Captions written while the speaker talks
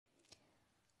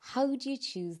How do you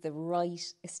choose the right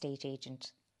estate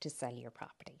agent to sell your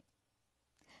property?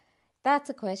 That's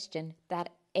a question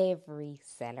that every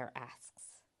seller asks.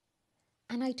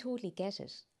 And I totally get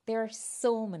it. There are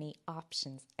so many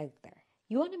options out there.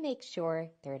 You want to make sure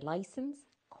they're licensed,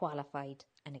 qualified,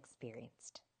 and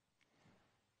experienced.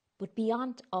 But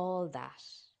beyond all that,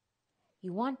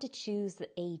 you want to choose the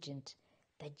agent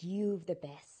that you've the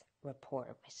best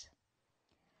rapport with.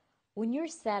 When you're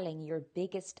selling your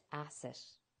biggest asset,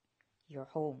 your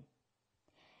home,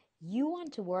 you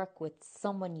want to work with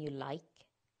someone you like,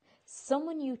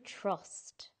 someone you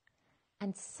trust,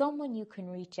 and someone you can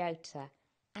reach out to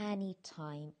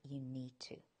anytime you need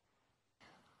to.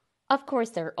 Of course,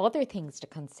 there are other things to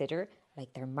consider,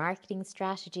 like their marketing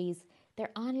strategies, their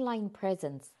online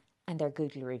presence, and their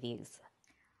Google reviews.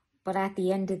 But at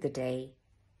the end of the day,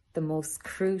 the most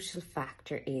crucial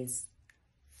factor is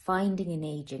finding an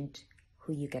agent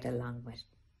who you get along with,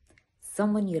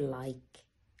 someone you like,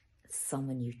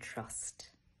 someone you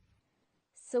trust.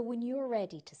 So when you're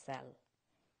ready to sell,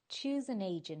 choose an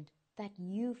agent that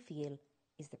you feel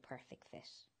is the perfect fit.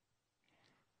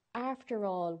 After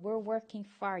all, we're working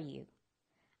for you,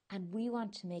 and we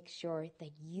want to make sure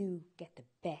that you get the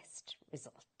best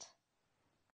result.